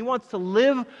heaven. He wants to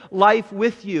live life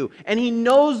with you. And he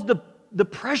knows the the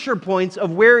pressure points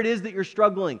of where it is that you're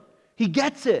struggling. He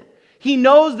gets it. He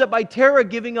knows that by Tara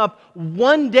giving up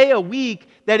one day a week,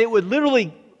 that it would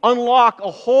literally unlock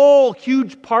a whole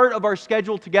huge part of our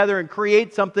schedule together and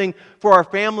create something for our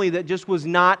family that just was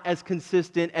not as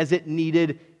consistent as it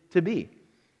needed to be.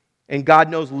 And God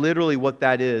knows literally what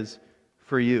that is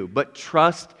for you. But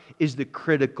trust is the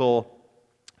critical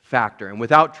factor. And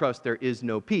without trust, there is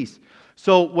no peace.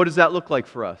 So what does that look like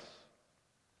for us?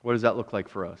 What does that look like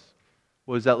for us?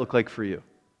 What does that look like for you?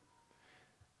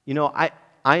 You know,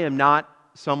 I am not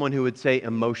someone who would say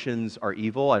emotions are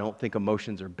evil. I don't think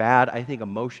emotions are bad. I think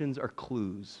emotions are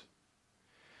clues.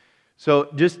 So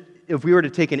just if we were to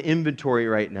take an inventory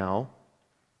right now,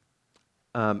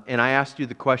 and I asked you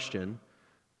the question,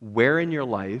 where in your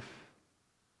life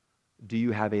do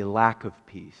you have a lack of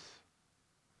peace?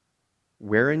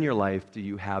 Where in your life do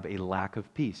you have a lack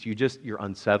of peace? You're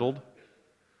unsettled.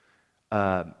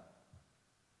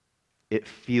 It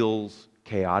feels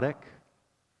chaotic.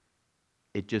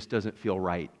 It just doesn't feel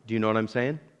right. Do you know what I'm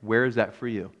saying? Where is that for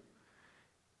you?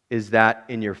 Is that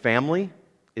in your family?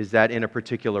 Is that in a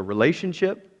particular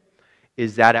relationship?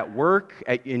 Is that at work,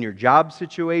 in your job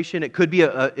situation? It could be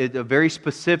a very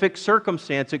specific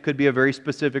circumstance. It could be a very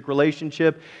specific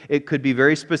relationship. It could be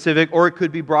very specific, or it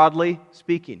could be broadly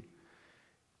speaking.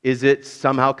 Is it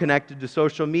somehow connected to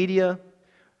social media?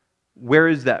 Where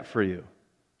is that for you?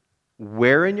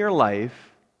 Where in your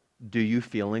life do you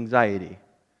feel anxiety?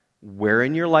 Where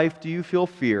in your life do you feel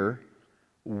fear?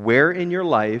 Where in your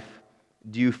life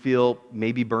do you feel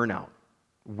maybe burnout?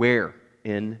 Where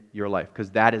in your life? Because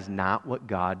that is not what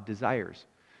God desires.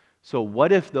 So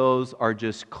what if those are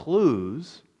just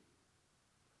clues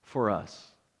for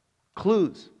us?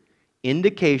 Clues.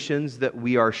 Indications that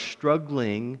we are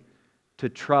struggling to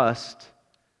trust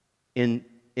in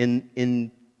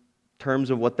terms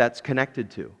of what that's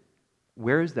connected to.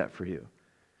 Where is that for you?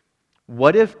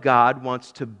 What if God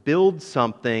wants to build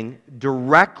something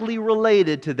directly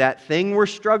related to that thing we're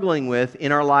struggling with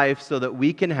in our life so that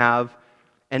we can have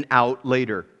an out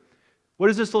later? What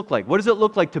does this look like? What does it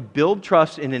look like to build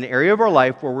trust in an area of our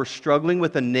life where we're struggling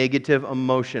with a negative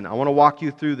emotion? I want to walk you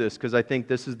through this because I think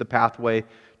this is the pathway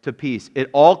to peace. It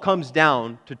all comes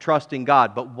down to trusting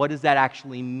God, but what does that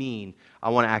actually mean? I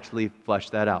want to actually flesh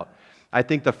that out. I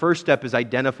think the first step is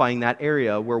identifying that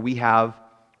area where we have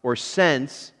or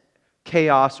sense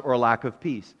chaos or a lack of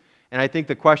peace. And I think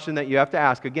the question that you have to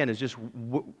ask, again, is just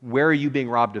where are you being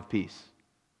robbed of peace?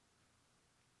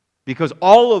 Because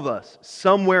all of us,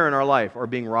 somewhere in our life, are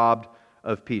being robbed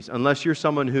of peace, unless you're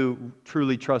someone who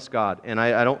truly trusts God. And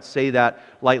I don't say that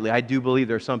lightly. I do believe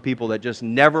there are some people that just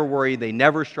never worry, they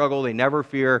never struggle, they never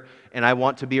fear, and I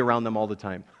want to be around them all the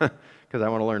time because I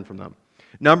want to learn from them.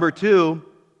 Number two,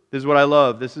 this is what I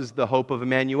love. This is the hope of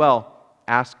Emmanuel.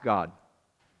 Ask God.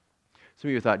 Some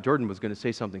of you thought Jordan was going to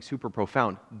say something super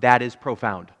profound. That is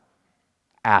profound.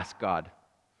 Ask God.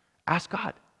 Ask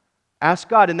God. Ask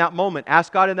God in that moment.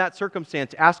 Ask God in that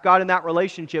circumstance. Ask God in that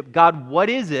relationship. God, what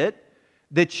is it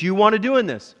that you want to do in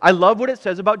this? I love what it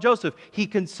says about Joseph. He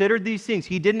considered these things.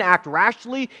 He didn't act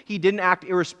rashly. He didn't act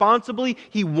irresponsibly.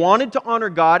 He wanted to honor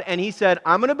God, and he said,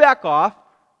 I'm going to back off.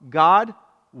 God,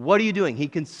 what are you doing? He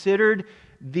considered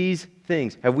these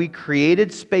things. Have we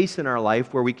created space in our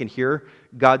life where we can hear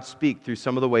God speak through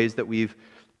some of the ways that we've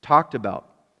talked about?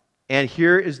 And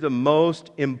here is the most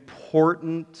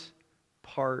important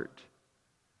part.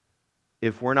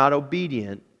 If we're not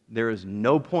obedient, there is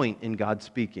no point in God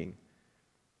speaking.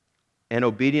 And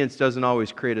obedience doesn't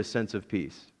always create a sense of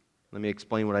peace. Let me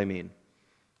explain what I mean.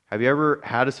 Have you ever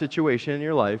had a situation in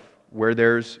your life where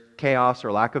there's chaos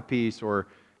or lack of peace or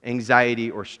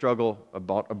anxiety or struggle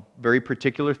about a very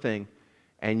particular thing,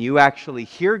 and you actually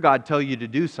hear God tell you to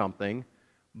do something,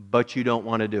 but you don't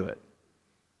want to do it?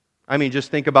 I mean, just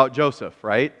think about Joseph,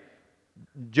 right?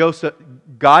 Joseph,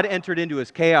 God entered into his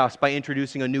chaos by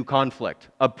introducing a new conflict,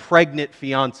 a pregnant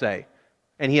fiance,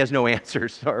 and he has no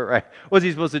answers. All right, what's he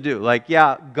supposed to do? Like,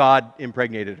 yeah, God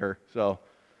impregnated her, so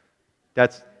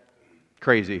that's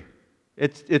crazy.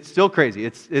 It's still crazy.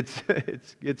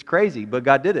 It's crazy, but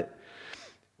God did it.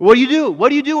 What do you do? What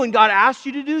do you do when God asks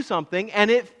you to do something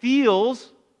and it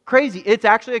feels crazy? It's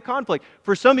actually a conflict.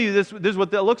 For some of you, this is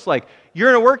what that looks like. You're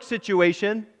in a work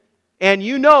situation, and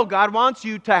you know God wants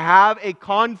you to have a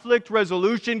conflict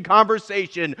resolution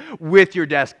conversation with your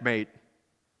desk mate.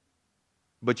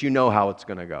 But you know how it's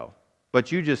going to go. but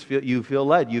you feel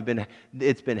led.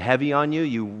 It's been heavy on you.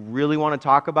 You really want to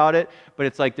talk about it, but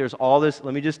it's like there's all this.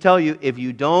 Let me just tell you, if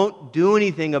you don't do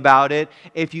anything about it,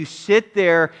 if you sit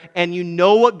there and you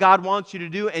know what God wants you to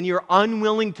do and you're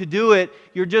unwilling to do it,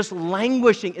 you're just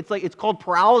languishing. It's called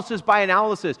paralysis by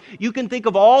analysis. You can think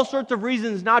of all sorts of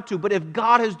reasons not to, but if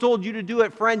God has told you to do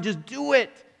it, friend, just do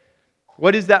it.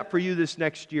 What is that for you this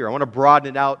next year? I want to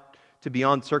broaden it out to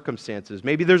beyond circumstances.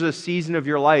 Maybe there's a season of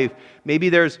your life. Maybe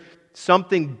there's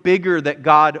something bigger that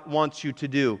God wants you to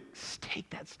do. Just take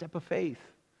that step of faith.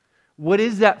 What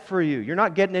is that for you? You're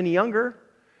not getting any younger.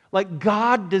 Like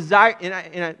God desires,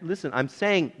 listen, I'm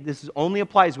saying this only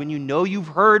applies when you know you've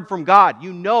heard from God.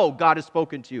 You know God has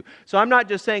spoken to you. So I'm not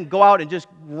just saying go out and just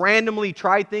randomly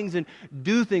try things and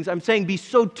do things. I'm saying be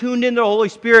so tuned into the Holy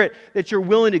Spirit that you're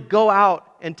willing to go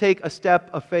out and take a step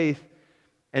of faith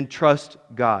and trust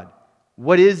God.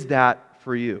 What is that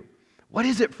for you? What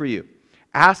is it for you?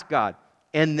 Ask God,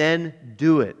 and then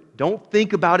do it. Don't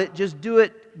think about it, just do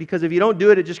it. Because if you don't do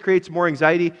it, it just creates more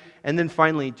anxiety. And then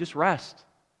finally, just rest.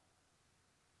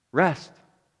 Rest.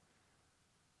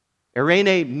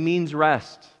 Eirene means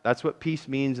rest. That's what peace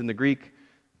means in the Greek.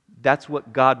 That's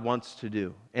what God wants to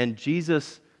do. And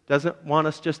Jesus doesn't want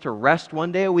us just to rest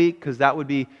one day a week, because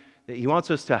He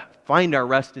wants us to find our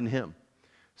rest in Him.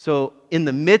 So in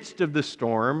the midst of the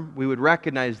storm, we would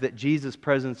recognize that Jesus'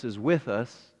 presence is with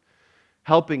us,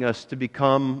 helping us to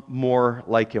become more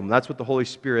like Him. That's what the Holy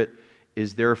Spirit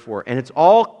is there for. And it's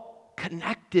all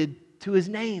connected to His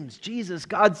names. Jesus,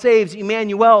 God saves,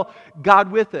 Emmanuel,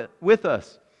 God with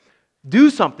us. Do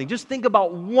something. Just think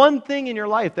about one thing in your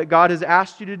life that God has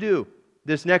asked you to do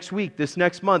this next week, this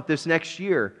next month, this next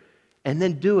year, and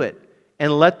then do it.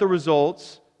 And let the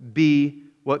results be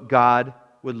what God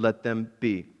would let them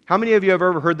be. How many of you have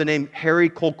ever heard the name Harry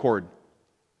Colcord?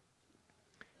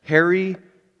 Harry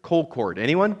Colcord.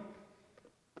 Anyone?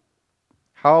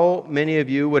 How many of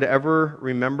you would ever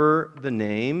remember the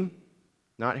name,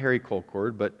 not Harry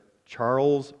Colcord, but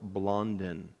Charles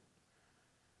Blondin?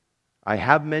 I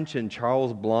have mentioned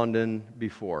Charles Blondin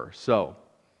before, so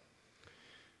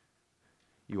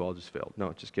you all just failed.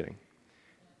 No, just kidding.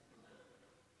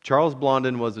 Charles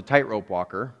Blondin was a tightrope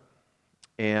walker,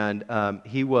 and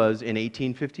he was, in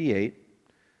 1858,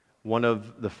 one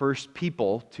of the first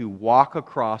people to walk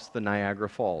across the Niagara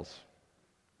Falls.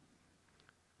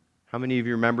 How many of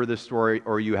you remember this story,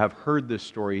 or you have heard this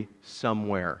story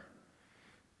somewhere?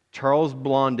 Charles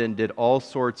Blondin did all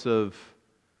sorts of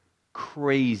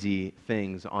crazy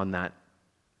things on that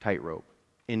tightrope,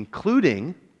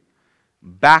 including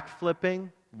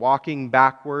backflipping, walking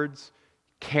backwards,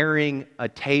 carrying a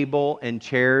table and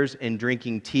chairs and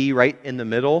drinking tea right in the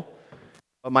middle.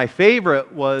 But my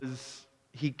favorite was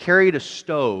he carried a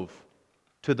stove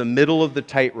to the middle of the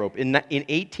tightrope. In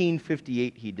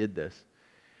 1858 he did this.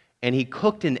 And he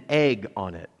cooked an egg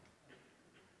on it.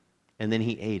 And then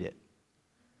he ate it.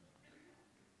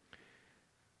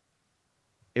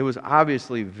 It was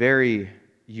obviously very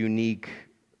unique.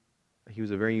 He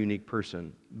was a very unique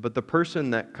person. But the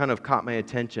person that kind of caught my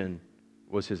attention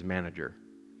was his manager.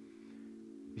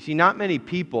 You see, not many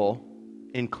people,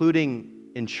 including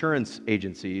insurance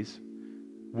agencies,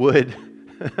 would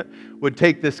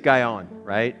take this guy on,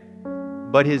 right?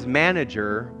 But his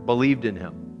manager believed in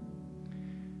him.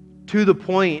 To the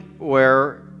point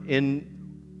where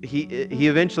he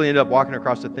eventually ended up walking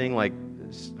across the thing like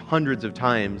hundreds of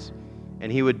times, and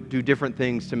he would do different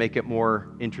things to make it more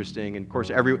interesting. And of course,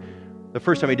 the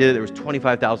first time he did it, there was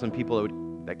 25,000 people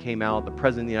that came out. The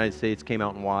President of the United States came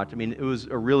out and watched. I mean, it was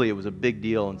a big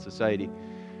deal in society.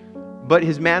 But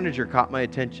his manager caught my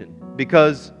attention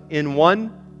because in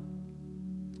one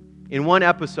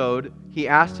episode, he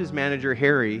asked his manager,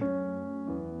 Harry,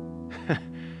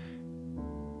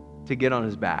 to get on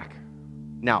his back.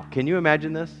 Now, can you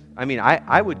imagine this? I mean,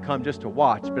 I would come just to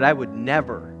watch, but I would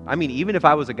never. I mean, even if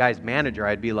I was a guy's manager,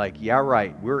 I'd be like, yeah,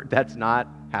 right, that's not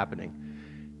happening.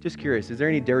 Just curious, is there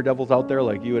any daredevils out there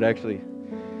like you would actually?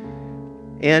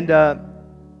 And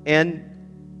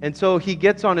so he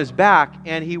gets on his back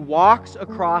and he walks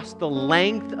across the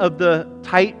length of the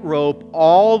tightrope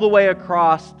all the way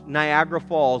across Niagara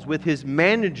Falls with his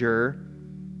manager,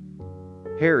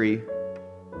 Harry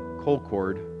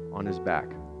Colcord, on his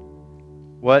back.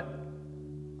 What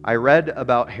I read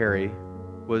about Harry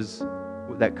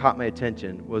that caught my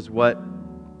attention was what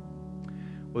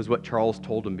Charles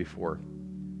told him before.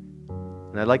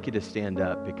 And I'd like you to stand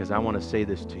up because I want to say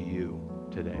this to you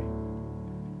today.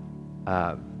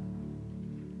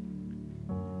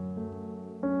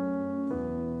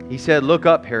 He said, "Look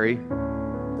up, Harry.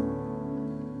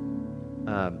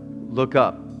 Look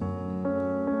up.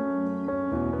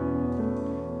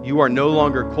 You are no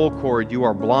longer Colcord, you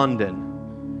are Blondin.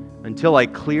 Until I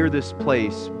clear this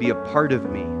place, be a part of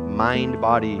me, mind,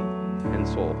 body, and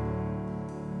soul.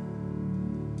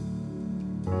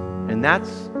 And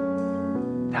that's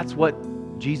what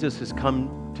Jesus has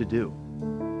come to do.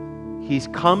 He's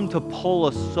come to pull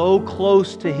us so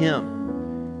close to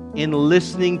Him in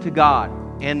listening to God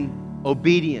and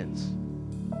obedience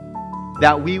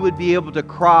that we would be able to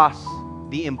cross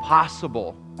the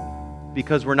impossible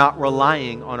because we're not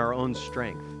relying on our own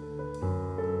strength.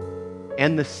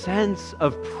 And the sense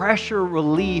of pressure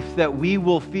relief that we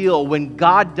will feel when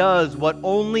God does what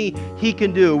only He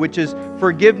can do, which is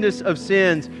forgiveness of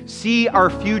sins, see our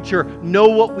future, know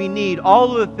what we need,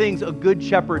 all of the things a good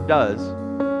shepherd does.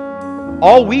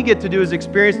 All we get to do is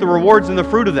experience the rewards and the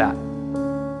fruit of that.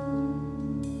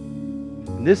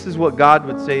 And this is what God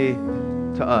would say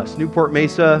to us. Newport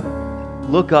Mesa,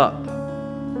 look up.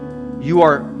 You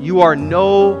are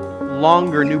no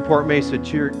longer Newport Mesa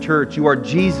Church. You are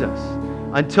Jesus.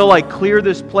 Until I clear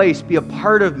this place, be a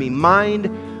part of me, mind,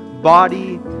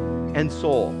 body, and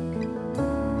soul.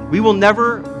 We will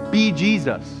never be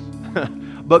Jesus.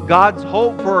 But God's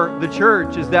hope for the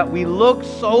church is that we look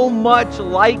so much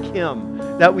like Him,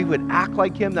 that we would act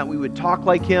like Him, that we would talk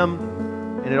like Him,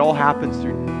 and it all happens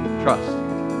through trust.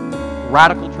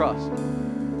 Radical trust.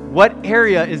 What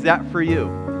area is that for you?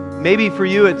 Maybe for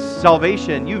you it's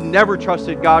salvation. You've never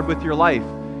trusted God with your life,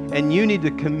 and you need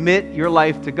to commit your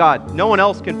life to God. No one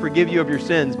else can forgive you of your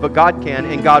sins, but God can,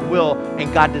 and God will,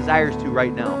 and God desires to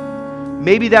right now.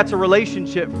 Maybe that's a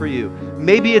relationship for you.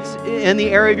 Maybe it's in the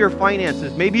area of your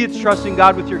finances. Maybe it's trusting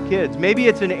God with your kids. Maybe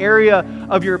it's an area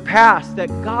of your past that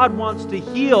God wants to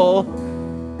heal,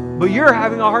 but you're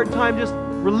having a hard time just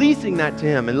releasing that to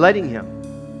Him and letting Him.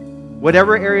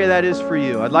 Whatever area that is for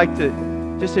you, I'd like to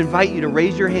just invite you to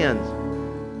raise your hands,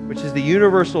 which is the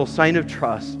universal sign of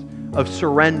trust, of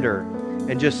surrender,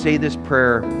 and just say this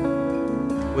prayer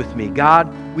with me.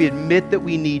 God, we admit that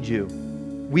we need You.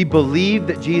 We believe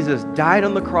that Jesus died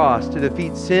on the cross to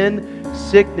defeat sin,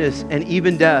 sickness, and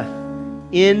even death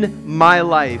in my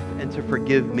life and to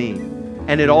forgive me.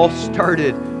 And it all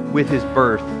started with His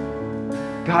birth.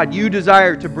 God, You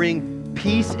desire to bring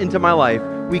peace into my life.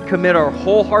 We commit our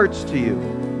whole hearts to You,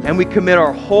 and we commit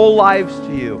our whole lives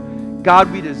to You. God,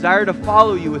 we desire to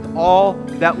follow You with all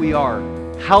that we are.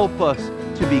 Help us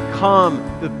to become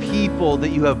the people that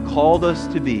You have called us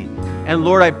to be. And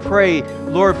Lord, I pray,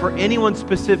 Lord, for anyone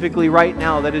specifically right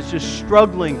now that is just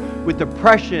struggling with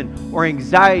depression or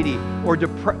anxiety or,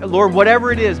 Lord,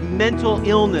 whatever it is, mental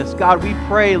illness, God, we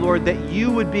pray, Lord, that You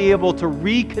would be able to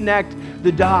reconnect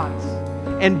the dots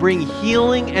and bring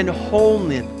healing and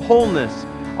wholeness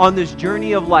on this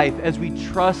journey of life as we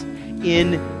trust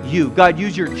in You. God,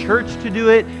 use Your church to do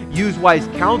it. Use wise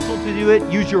counsel to do it.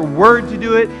 Use Your word to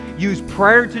do it. Use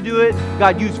prayer to do it.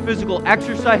 God, use physical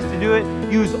exercise to do it.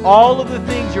 Use all of the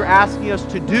things You're asking us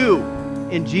to do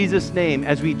in Jesus' name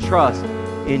as we trust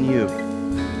in You.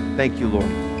 Thank You, Lord.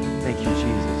 Thank You,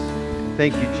 Jesus.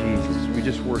 Thank You, Jesus. We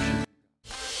just worship.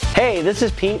 Hey, this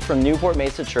is Pete from Newport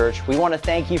Mesa Church. We want to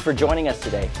thank you for joining us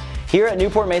today. Here at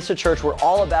Newport Mesa Church, we're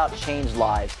all about changed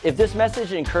lives. If this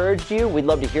message encouraged you, we'd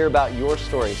love to hear about your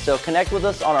story. So connect with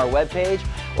us on our webpage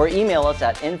or email us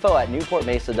at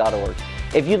info@newportmesa.org.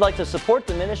 If you'd like to support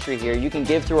the ministry here, you can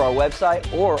give through our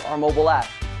website or our mobile app.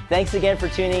 Thanks again for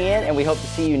tuning in, and we hope to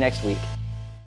see you next week.